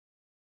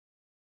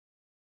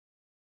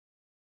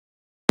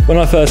When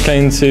I first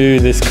came to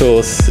this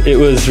course, it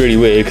was really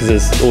weird because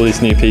there's all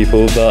these new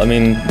people, but I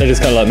mean, they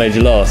just kind of like made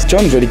you laugh.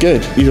 John's really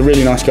good. He's a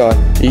really nice guy.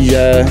 He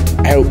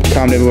helped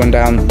calm everyone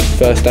down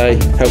first day,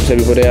 helps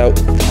everybody out.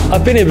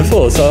 I've been here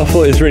before, so I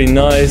thought it was really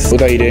nice.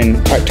 Although you're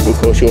doing practical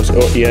course, you also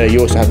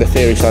have the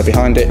theory side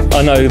behind it.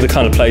 I know the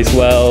kind of place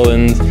well,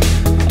 and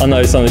I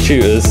know some of the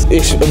tutors.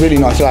 It's a really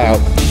nice layout,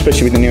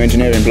 especially with the new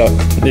engineering block.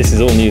 This is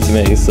all new to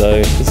me, so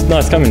it's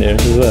nice coming here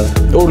as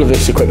well. All of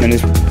this equipment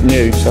is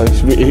new, so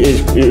it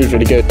is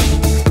really good.